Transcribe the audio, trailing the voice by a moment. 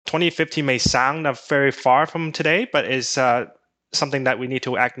2050 may sound very far from today, but is something that we need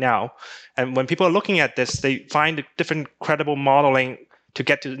to act now. And when people are looking at this, they find different credible modeling to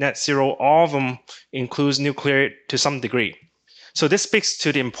get to net zero. All of them includes nuclear to some degree. So this speaks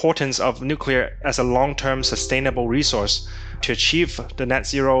to the importance of nuclear as a long-term sustainable resource to achieve the net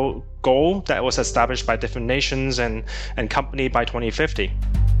zero goal that was established by different nations and companies by 2050.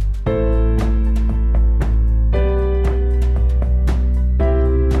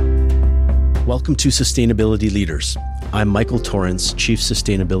 Welcome to Sustainability Leaders. I'm Michael Torrance, Chief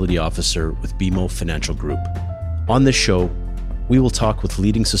Sustainability Officer with BMO Financial Group. On this show, we will talk with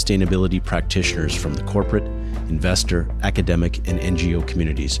leading sustainability practitioners from the corporate, investor, academic, and NGO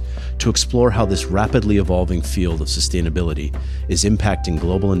communities to explore how this rapidly evolving field of sustainability is impacting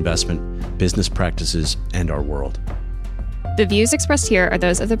global investment, business practices, and our world. The views expressed here are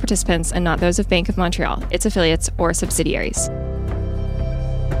those of the participants and not those of Bank of Montreal, its affiliates, or subsidiaries.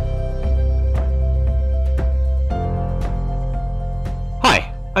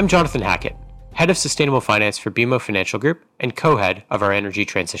 Hi, I'm Jonathan Hackett, Head of Sustainable Finance for BMO Financial Group and co-head of our Energy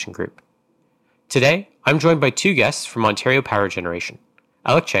Transition Group. Today, I'm joined by two guests from Ontario Power Generation,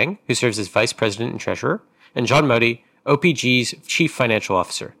 Alec Cheng, who serves as Vice President and Treasurer, and John Modi, OPG's Chief Financial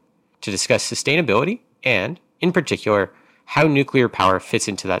Officer, to discuss sustainability and, in particular, how nuclear power fits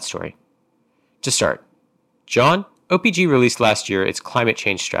into that story. To start, John, OPG released last year its climate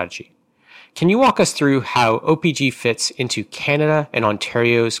change strategy. Can you walk us through how OPG fits into Canada and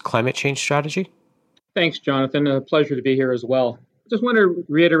Ontario's climate change strategy? Thanks, Jonathan. A pleasure to be here as well. Just want to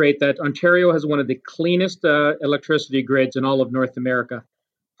reiterate that Ontario has one of the cleanest electricity grids in all of North America.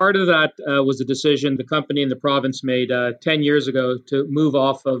 Part of that was a decision the company and the province made 10 years ago to move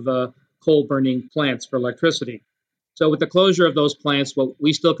off of coal-burning plants for electricity. So with the closure of those plants, what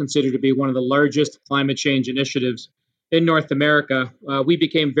we still consider to be one of the largest climate change initiatives in North America, we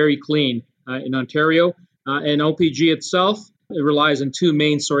became very clean in Ontario. And OPG itself, it relies on two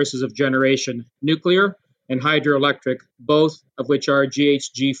main sources of generation, nuclear and hydroelectric, both of which are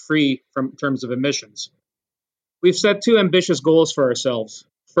GHG-free in terms of emissions. We've set two ambitious goals for ourselves.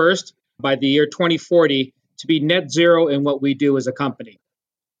 First, by the year 2040, to be net zero in what we do as a company.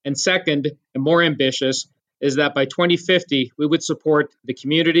 And second, and more ambitious, is that by 2050, we would support the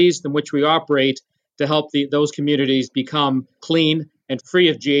communities in which we operate to help those communities become clean and free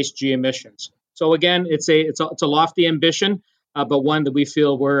of GHG emissions. So again, it's a lofty ambition, but one that we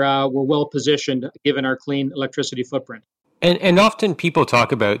feel we're well positioned given our clean electricity footprint. And often people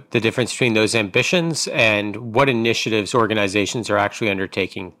talk about the difference between those ambitions and what initiatives organizations are actually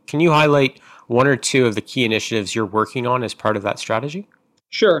undertaking. Can you highlight one or two of the key initiatives you're working on as part of that strategy?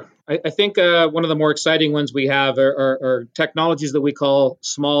 Sure. I think one of the more exciting ones we have are technologies that we call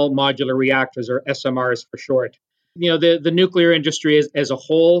small modular reactors, or SMRs for short. You know, the nuclear industry as a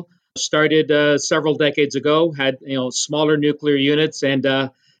whole started several decades ago, had smaller nuclear units, and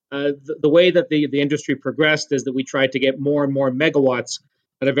the way that the industry progressed is that we tried to get more and more megawatts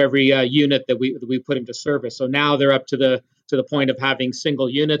out of every unit that we put into service. So now they're up to the point of having single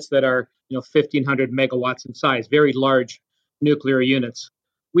units that are 1,500 megawatts in size, very large nuclear units.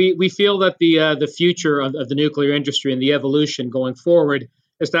 We feel that the future of the nuclear industry and the evolution going forward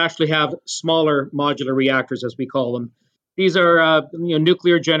is to actually have smaller modular reactors, as we call them. These are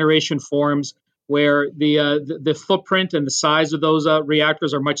nuclear generation forms where the footprint and the size of those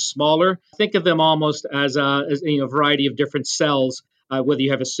reactors are much smaller. Think of them almost as a variety of different cells, whether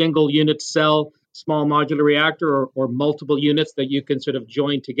you have a single unit cell, small modular reactor, or multiple units that you can sort of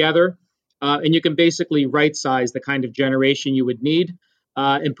join together. And you can basically right size the kind of generation you would need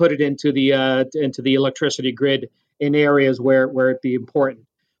and put it into the electricity grid in areas where it'd be important.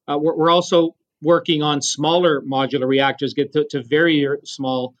 We're also working on smaller modular reactors, get to very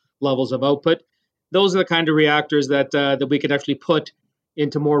small levels of output. Those are the kind of reactors that we could actually put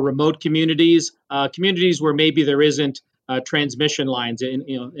into more remote communities, communities where maybe there isn't transmission lines.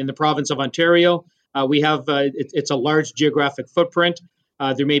 In the province of Ontario, we have it's a large geographic footprint.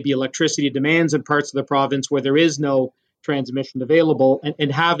 There may be electricity demands in parts of the province where there is no transmission available,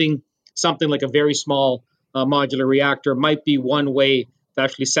 and having something like a very small modular reactor might be one way to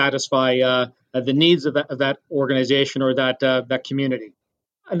actually satisfy the needs of that organization or that community.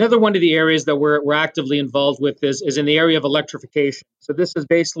 Another one of the areas that we're actively involved with is in the area of electrification. So this is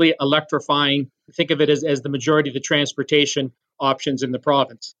basically electrifying. Think of it as the majority of the transportation options in the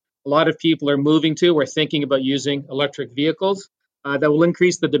province. A lot of people are moving to or thinking about using electric vehicles that will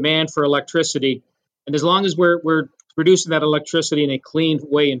increase the demand for electricity. And as long as we're producing that electricity in a clean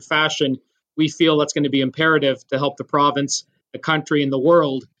way and fashion, we feel that's going to be imperative to help the province, the country, and the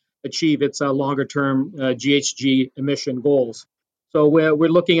world achieve its longer-term GHG emission goals. So we're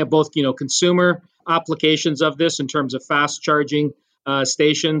looking at both, consumer applications of this in terms of fast charging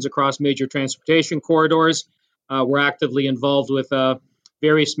stations across major transportation corridors. We're actively involved with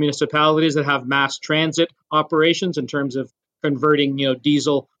various municipalities that have mass transit operations in terms of converting,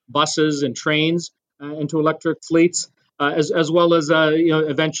 diesel buses and trains into electric fleets, as well as,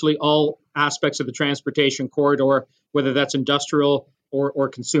 eventually all aspects of the transportation corridor, whether that's industrial or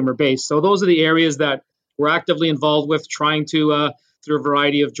consumer based. So those are the areas that we're actively involved with, trying to, through a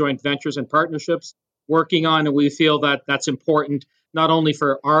variety of joint ventures and partnerships, working on, and we feel that that's important, not only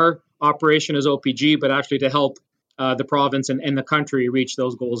for our operation as OPG, but actually to help the province and the country reach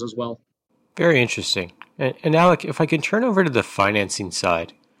those goals as well. Very interesting. And Alec, if I can turn over to the financing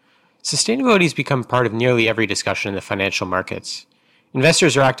side, sustainability has become part of nearly every discussion in the financial markets.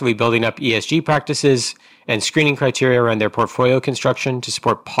 Investors are actively building up ESG practices and screening criteria around their portfolio construction to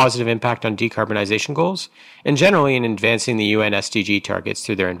support positive impact on decarbonization goals, and generally in advancing the UN SDG targets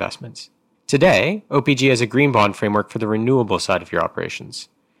through their investments. Today, OPG has a green bond framework for the renewable side of your operations.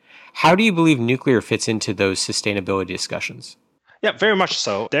 How do you believe nuclear fits into those sustainability discussions? Yeah, very much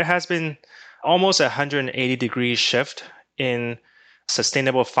so. There has been almost a 180-degree shift in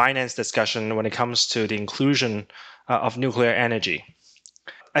sustainable finance discussion when it comes to the inclusion of nuclear energy.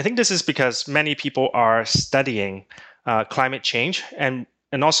 I think this is because many people are studying climate change and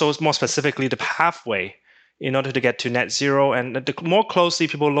also more specifically the pathway in order to get to net zero. And the more closely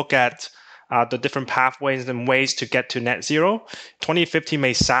people look at the different pathways and ways to get to net zero, 2050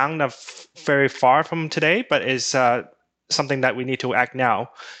 may sound very far from today, but is something that we need to act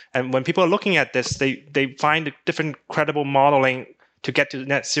now. And when people are looking at this, they find different credible modeling to get to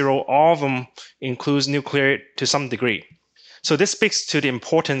net zero. All of them includes nuclear to some degree. So this speaks to the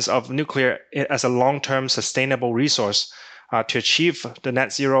importance of nuclear as a long-term sustainable resource to achieve the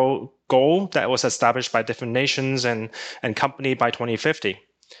net zero goal that was established by different nations and company by 2050.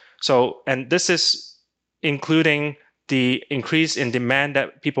 So, and this is including the increase in demand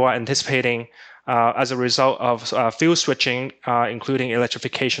that people are anticipating as a result of fuel switching, including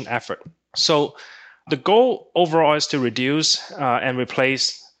electrification effort. So the goal overall is to reduce and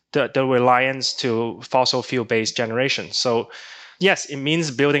replace the reliance to fossil fuel-based generation. So yes, it means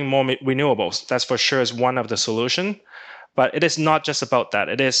building more renewables. That's for sure is one of the solutions. But it is not just about that.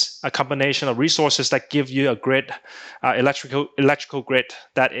 It is a combination of resources that give you a grid, electrical grid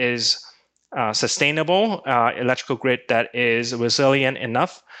that is sustainable, electrical grid that is resilient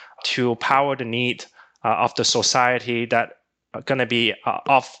enough to power the need of the society that are going to be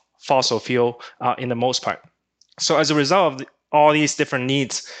off fossil fuel in the most part. So as a result of all these different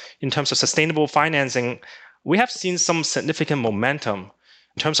needs in terms of sustainable financing, we have seen some significant momentum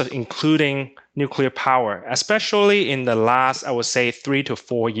in terms of including nuclear power, especially in the last, I would say, 3 to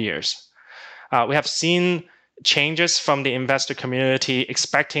 4 years. We have seen changes from the investor community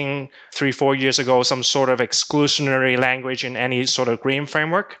expecting 3-4 years ago some sort of exclusionary language in any sort of green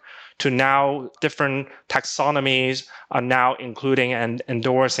framework, to now different taxonomies are now including and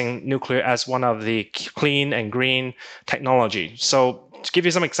endorsing nuclear as one of the clean and green technology. So to give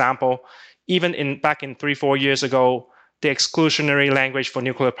you some example, even back in 3-4 years ago, the exclusionary language for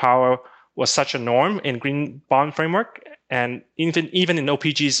nuclear power was such a norm in green bond framework. And even in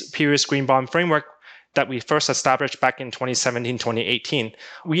OPG's previous green bond framework that we first established back in 2017, 2018,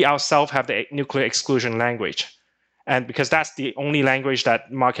 we ourselves have the nuclear exclusion language. And because that's the only language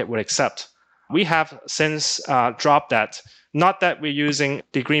that market would accept. We have since dropped that. Not that we're using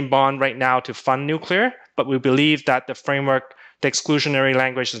the green bond right now to fund nuclear, but we believe that the framework, the exclusionary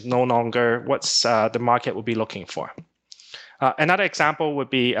language is no longer what the market will be looking for. Another example would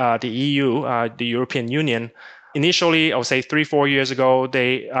be the EU, the European Union. Initially, I would say 3-4 years ago,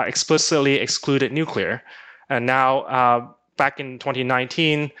 they explicitly excluded nuclear. And now, back in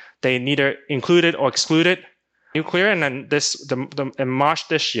 2019, they neither included or excluded nuclear. And then in March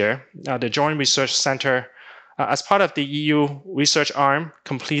this year, the Joint Research Center, as part of the EU research arm,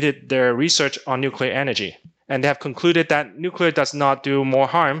 completed their research on nuclear energy. And they have concluded that nuclear does not do more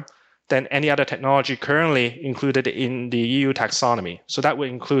harm than any other technology currently included in the EU taxonomy. So that would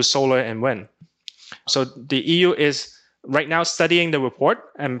include solar and wind. So the EU is right now studying the report,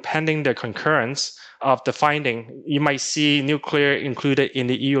 and pending the concurrence of the finding, you might see nuclear included in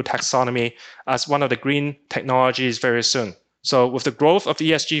the EU taxonomy as one of the green technologies very soon. So with the growth of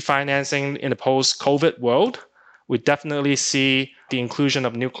ESG financing in the post-COVID world, we definitely see the inclusion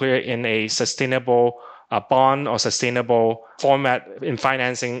of nuclear in a sustainable bond or sustainable format in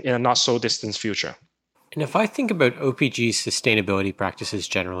financing in a not so distant future. And if I think about OPG's sustainability practices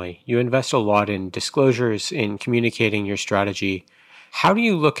generally, you invest a lot in disclosures, in communicating your strategy. How do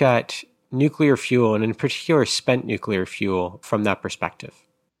you look at nuclear fuel, and in particular spent nuclear fuel, from that perspective?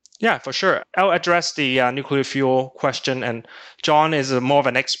 Yeah, for sure. I'll address the nuclear fuel question, and John is more of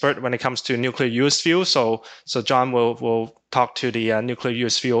an expert when it comes to nuclear used fuel. So John will talk to the nuclear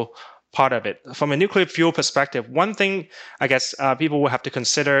used fuel part of it. From a nuclear fuel perspective, one thing I guess people will have to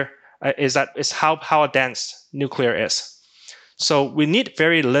consider is how power dense nuclear is. So we need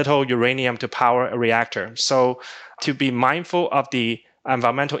very little uranium to power a reactor. So to be mindful of the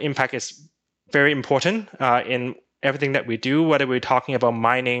environmental impact is very important in everything that we do, whether we're talking about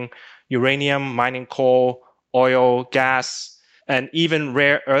mining uranium, mining coal, oil, gas, and even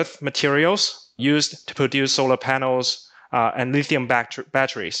rare earth materials used to produce solar panels and lithium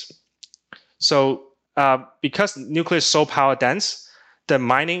batteries. So because nuclear is so power dense, the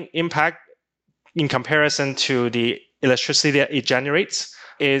mining impact in comparison to the electricity that it generates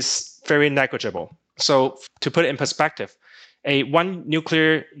is very negligible. So to put it in perspective, one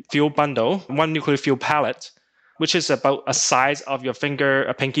nuclear fuel bundle, one nuclear fuel pallet, which is about a size of your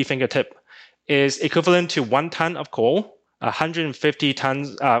pinky fingertip, is equivalent to 1 ton of coal, 150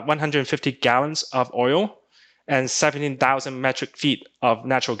 gallons of oil, and 17,000 metric feet of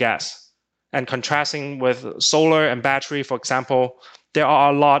natural gas. And contrasting with solar and battery, for example, there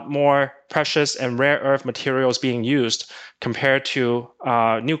are a lot more precious and rare earth materials being used compared to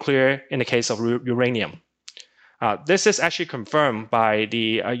nuclear in the case of uranium. This is actually confirmed by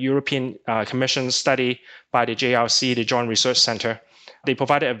the European Commission study by the JRC, the Joint Research Center. They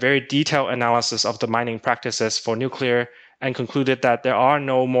provided a very detailed analysis of the mining practices for nuclear and concluded that there are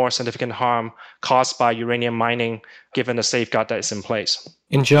no more significant harm caused by uranium mining given the safeguard that is in place.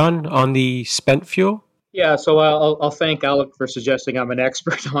 And John, on the spent fuel? Yeah, so I'll thank Alec for suggesting I'm an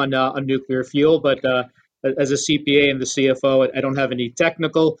expert on nuclear fuel, but as a CPA and the CFO, I don't have any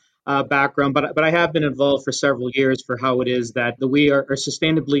technical background, but I have been involved for several years for how it is that we are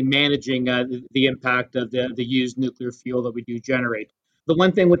sustainably managing the impact of the used nuclear fuel that we do generate. The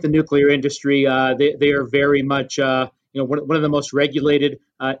one thing with the nuclear industry, they are very much one of the most regulated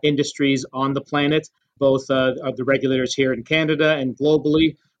industries on the planet. Both of the regulators here in Canada and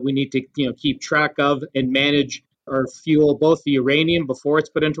globally, we need to keep track of and manage our fuel, both the uranium before it's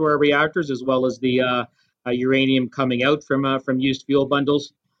put into our reactors, as well as the uranium coming out from used fuel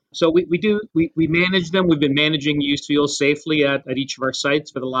bundles. So we manage them. We've been managing used fuel safely at each of our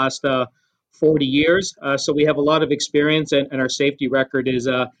sites for the last 40 years. So we have a lot of experience, and our safety record is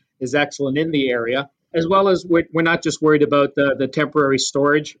excellent in the area. As well as we're not just worried about the temporary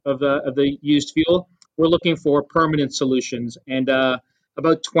storage of the used fuel. We're looking for permanent solutions. And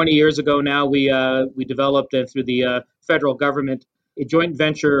about 20 years ago now, we developed through the federal government a joint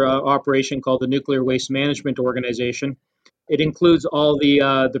venture operation called the Nuclear Waste Management Organization. It includes all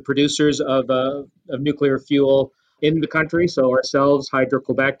the producers of nuclear fuel in the country, so ourselves,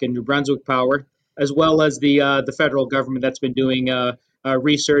 Hydro-Quebec and New Brunswick Power, as well as the federal government that's been doing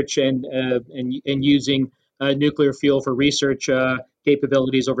research and using nuclear fuel for research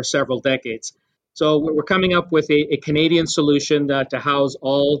capabilities over several decades. So we're coming up with a Canadian solution to house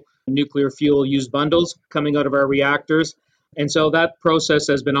all nuclear fuel used bundles coming out of our reactors. And so that process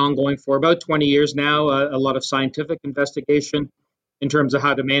has been ongoing for about 20 years now, a lot of scientific investigation in terms of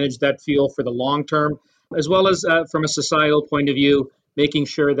how to manage that fuel for the long term, as well as from a societal point of view, making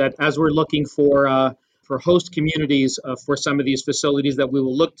sure that as we're looking for host communities for some of these facilities that we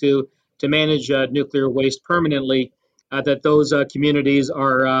will look to manage nuclear waste permanently, that those communities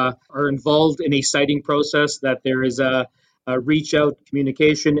are involved in a siting process, that there is a reach out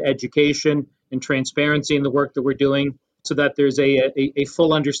communication, education, and transparency in the work that we're doing, so that there's a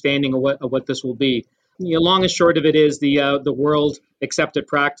full understanding of what this will be. Long and short of it is the world accepted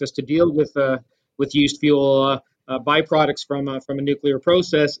practice to deal with used fuel byproducts from a nuclear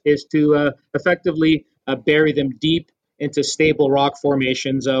process is to effectively bury them deep into stable rock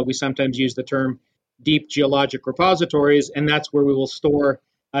formations. We sometimes use the term deep geologic repositories, and that's where we will store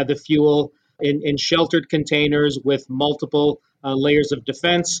the fuel in sheltered containers with multiple layers of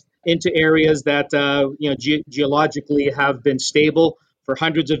defense into areas that geologically have been stable for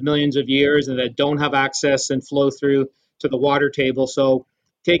hundreds of millions of years and that don't have access and flow through to the water table. So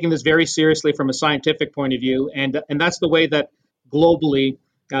taking this very seriously from a scientific point of view, and that's the way that globally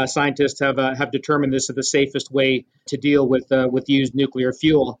scientists have determined this is the safest way to deal with used nuclear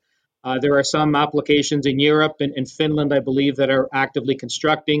fuel. There are some applications in Europe and Finland, I believe, that are actively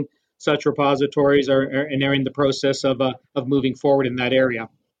constructing such repositories and are in the process of moving forward in that area.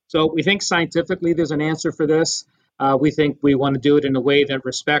 So we think scientifically there's an answer for this. We think we want to do it in a way that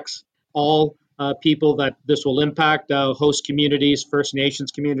respects all people that this will impact, host communities, First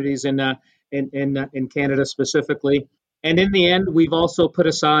Nations communities in Canada specifically, And in the end, we've also put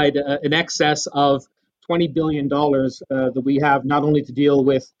aside an excess of $20 billion that we have not only to deal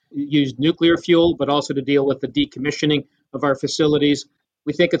with used nuclear fuel, but also to deal with the decommissioning of our facilities.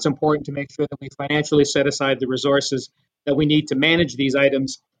 We think it's important to make sure that we financially set aside the resources that we need to manage these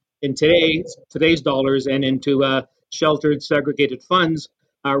items in today's dollars and into sheltered, segregated funds,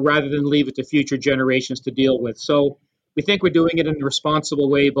 rather than leave it to future generations to deal with. So we think we're doing it in a responsible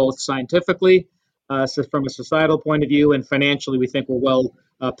way, both scientifically, so from a societal point of view, and financially, we think we're well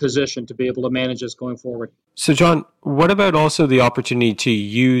positioned to be able to manage this going forward. So, John, what about also the opportunity to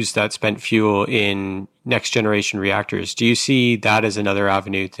use that spent fuel in next generation reactors? Do you see that as another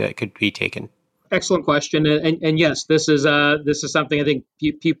avenue that could be taken? Excellent question, and yes, this is something I think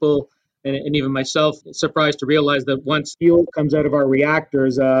people and even myself surprised to realize that once fuel comes out of our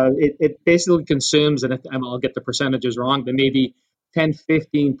reactors, it basically consumes, and I'll get the percentages wrong, but maybe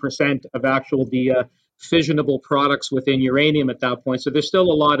 10-15% of the fissionable products within uranium at that point. So there's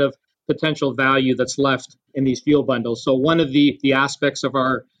still a lot of potential value that's left in these fuel bundles. So one of the aspects of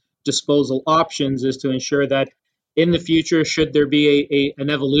our disposal options is to ensure that in the future, should there be an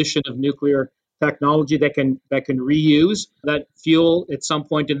evolution of nuclear technology that can reuse that fuel at some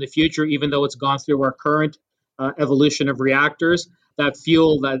point in the future, even though it's gone through our current evolution of reactors, that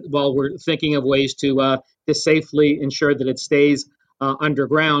fuel, that while we're thinking of ways to safely ensure that it stays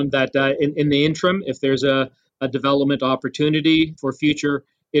underground, that in the interim, if there's a development opportunity for future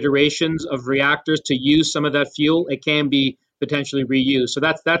iterations of reactors to use some of that fuel, it can be potentially reused. So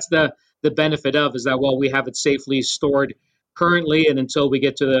that's the benefit of, is that while we have it safely stored currently, and until we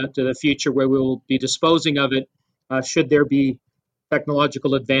get to the future where we will be disposing of it, should there be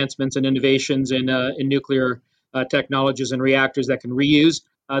technological advancements and innovations in nuclear technologies and reactors that can reuse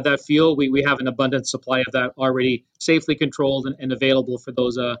that fuel, we have an abundant supply of that already safely controlled and available for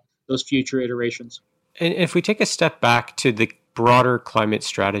those future iterations. And if we take a step back to the broader climate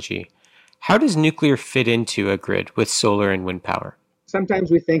strategy, how does nuclear fit into a grid with solar and wind power?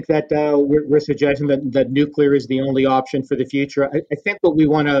 Sometimes we think that we're suggesting that nuclear is the only option for the future. I think what we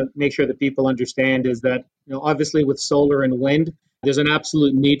want to make sure that people understand is that, obviously with solar and wind, there's an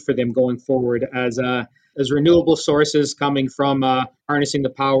absolute need for them going forward as renewable sources coming from harnessing the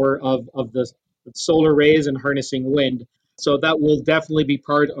power of the solar rays and harnessing wind. So that will definitely be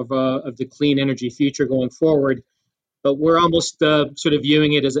part of the clean energy future going forward. But we're almost sort of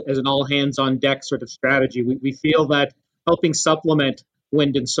viewing it as an all hands on deck sort of strategy. We feel that helping supplement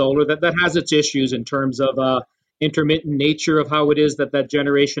wind and solar, that has its issues in terms of intermittent nature of how it is that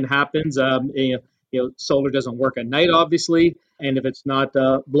generation happens. Solar doesn't work at night, obviously, and if it's not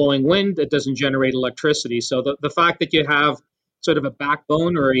blowing wind, it doesn't generate electricity. So the fact that you have sort of a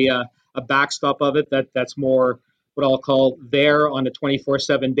backbone or a backstop of it that's more what I'll call there on a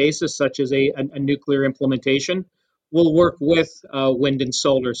 24/7 basis, such as a nuclear implementation, will work with wind and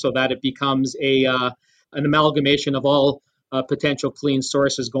solar so that it becomes an amalgamation of all potential clean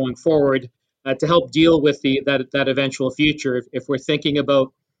sources going forward to help deal with that eventual future. If we're thinking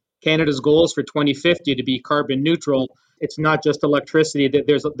about Canada's goals for 2050 to be carbon neutral, it's not just electricity.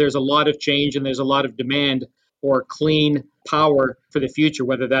 There's a lot of change and there's a lot of demand for clean power for the future,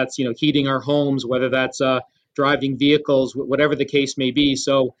 whether that's heating our homes, whether that's driving vehicles, whatever the case may be.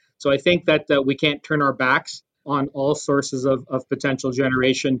 So I think that we can't turn our backs on all sources of potential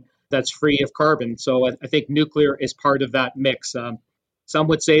generation that's free of carbon. So I think nuclear is part of that mix. Some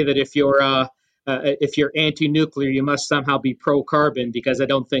would say that if you're anti-nuclear, you must somehow be pro-carbon, because I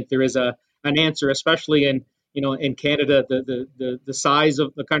don't think there is an answer, especially in Canada, the size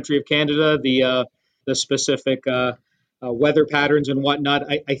of the country of Canada, the specific weather patterns and whatnot.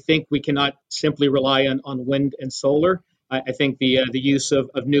 I think we cannot simply rely on wind and solar. I think the use of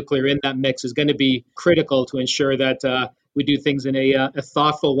nuclear in that mix is going to be critical to ensure that we do things in a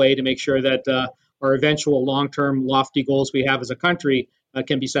thoughtful way to make sure that our eventual long-term lofty goals we have as a country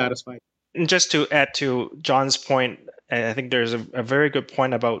can be satisfied. And just to add to John's point, I think there's a very good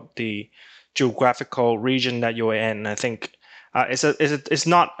point about the geographical region that you're in. I think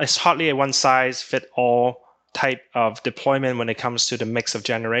it's hardly a one-size-fits-all type of deployment when it comes to the mix of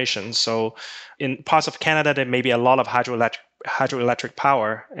generations. So in parts of Canada, there may be a lot of hydroelectric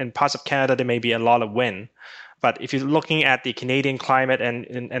power. In parts of Canada, there may be a lot of wind. But if you're looking at the Canadian climate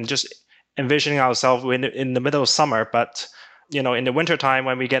and just envisioning ourselves in the middle of summer, but in the wintertime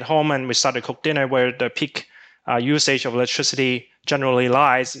when we get home and we start to cook dinner, where the peak usage of electricity generally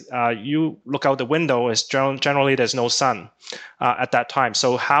lies, you look out the window, is generally there's no sun at that time.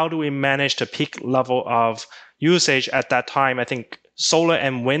 So how do we manage the peak level of usage at that time? I think solar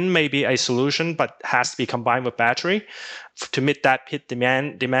and wind may be a solution, but has to be combined with battery to meet that peak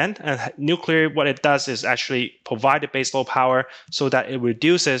demand. And nuclear, what it does is actually provide the baseload power so that it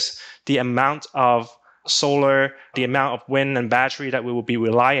reduces the amount of solar, the amount of wind and battery that we will be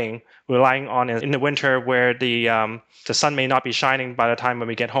relying on in the winter, where the sun may not be shining by the time when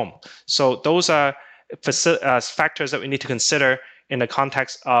we get home. So those are factors that we need to consider in the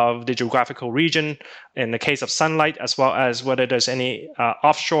context of the geographical region, in the case of sunlight, as well as whether there's any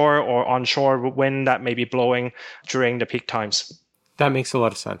offshore or onshore wind that may be blowing during the peak times. That makes a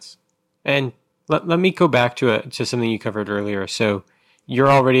lot of sense. And let me go back to something you covered earlier. So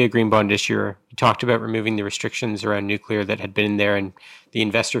you're already a green bond issuer. You talked about removing the restrictions around nuclear that had been in there and the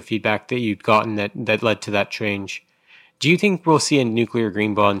investor feedback that you'd gotten that led to that change. Do you think we'll see a nuclear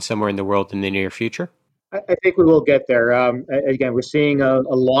green bond somewhere in the world in the near future? I think we will get there. Again, we're seeing a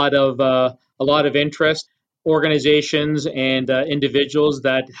lot of interest. Organizations and individuals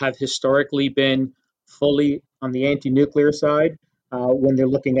that have historically been fully on the anti-nuclear side when they're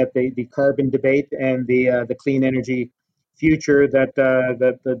looking at the carbon debate and the clean energy future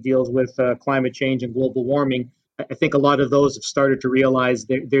that deals with climate change and global warming. I think a lot of those have started to realize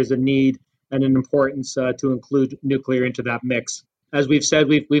there's a need and an importance to include nuclear into that mix. As we've said,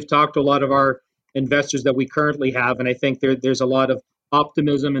 we've talked to a lot of our investors that we currently have, and I think there's a lot of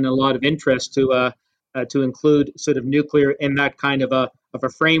optimism and a lot of interest to include sort of nuclear in that kind of a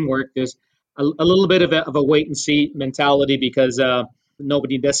framework. There's a little bit of a wait and see mentality because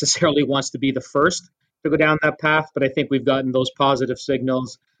nobody necessarily wants to be the first to go down that path, but I think we've gotten those positive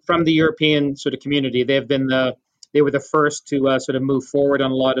signals from the European sort of community. They were the first to sort of move forward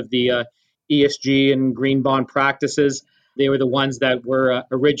on a lot of the ESG and green bond practices. They were the ones that were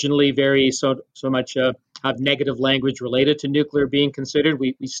originally very so much have negative language related to nuclear being considered.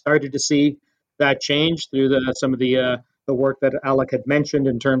 We started to see that change through some of the work that Alec had mentioned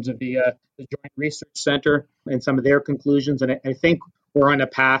in terms of the Joint Research Center and some of their conclusions. And I think we're on a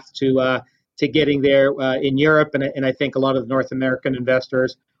path to getting there in Europe. And I think a lot of the North American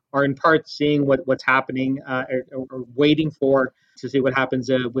investors are in part seeing what's happening or waiting to see what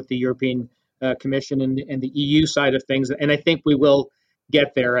happens with the European Commission and the EU side of things. And I think we will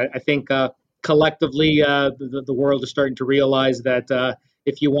get there. I think collectively, the world is starting to realize that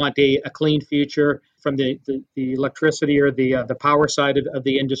if you want a clean future from the electricity or the power side of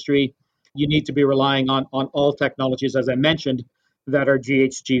the industry, you need to be relying on all technologies, as I mentioned, that are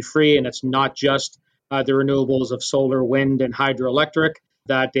GHG free. And it's not just the renewables of solar, wind, and hydroelectric,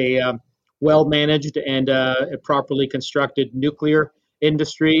 that a well-managed and properly constructed nuclear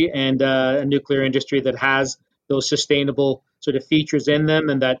industry and a nuclear industry that has those sustainable sort of features in them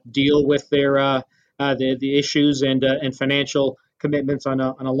and that deal with their the issues and financial commitments on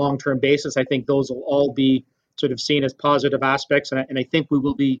a long-term basis. I think those will all be sort of seen as positive aspects, and I think we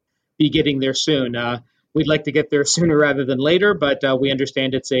will be getting there soon. We'd like to get there sooner rather than later, but we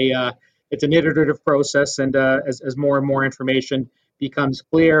understand it's an iterative process, and as more and more information becomes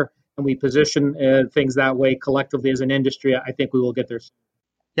clear and we position things that way collectively as an industry, I think we will get there soon.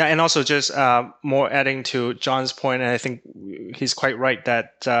 Yeah, and also just more adding to John's point, and I think he's quite right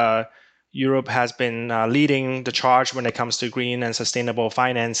that Europe has been leading the charge when it comes to green and sustainable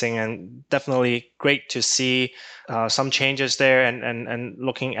financing, and definitely great to see some changes there and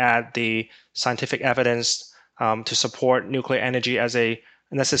looking at the scientific evidence to support nuclear energy as a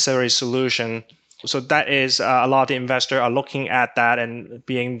necessary solution. So that is a lot of the investors are looking at that and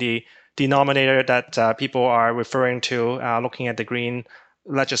being the denominator that people are referring to, looking at the green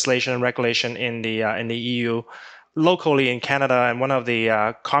legislation and regulation in the EU. Locally in Canada, and one of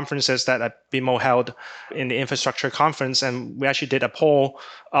the conferences that BMO held in the infrastructure conference, and we actually did a poll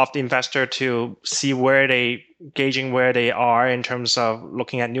of the investor to see gauging where they are in terms of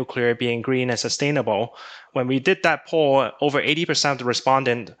looking at nuclear being green and sustainable. When we did that poll, over 80% of the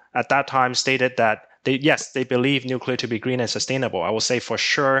respondents at that time stated that they believe nuclear to be green and sustainable. I will say for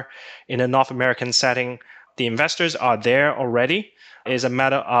sure in a North American setting, the investors are there already. It is a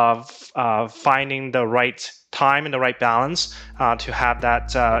matter of finding the right time and the right balance to have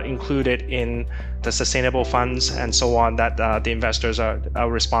that included in the sustainable funds and so on that the investors are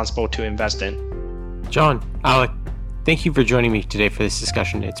responsible to invest in. John, Alec, thank you for joining me today for this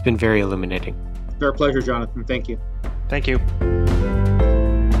discussion. It's been very illuminating. It's our pleasure, Jonathan. Thank you. Thank you.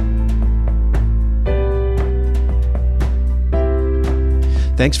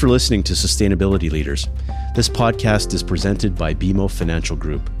 Thanks for listening to Sustainability Leaders. This podcast is presented by BMO Financial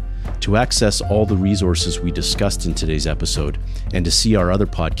Group. To access all the resources we discussed in today's episode and to see our other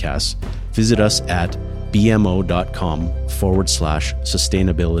podcasts, visit us at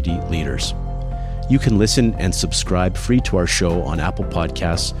bmo.com/sustainability leaders. You can listen and subscribe free to our show on Apple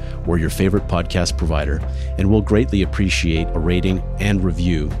Podcasts or your favorite podcast provider, and we'll greatly appreciate a rating and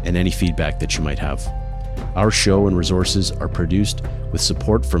review and any feedback that you might have. Our show and resources are produced with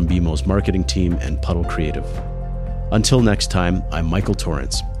support from BMO's marketing team and Puddle Creative. Until next time, I'm Michael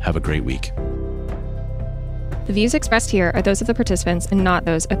Torrance. Have a great week. The views expressed here are those of the participants and not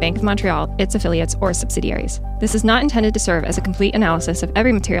those of Bank of Montreal, its affiliates, or subsidiaries. This is not intended to serve as a complete analysis of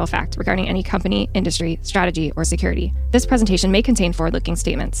every material fact regarding any company, industry, strategy, or security. This presentation may contain forward-looking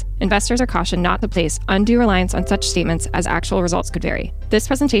statements. Investors are cautioned not to place undue reliance on such statements as actual results could vary. This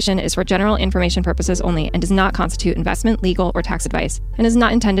presentation is for general information purposes only and does not constitute investment, legal, or tax advice, and is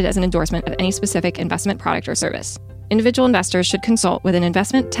not intended as an endorsement of any specific investment product or service. Individual investors should consult with an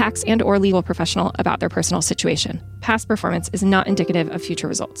investment, tax, and/or legal professional about their personal situation. Past performance is not indicative of future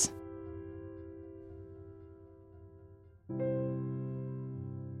results.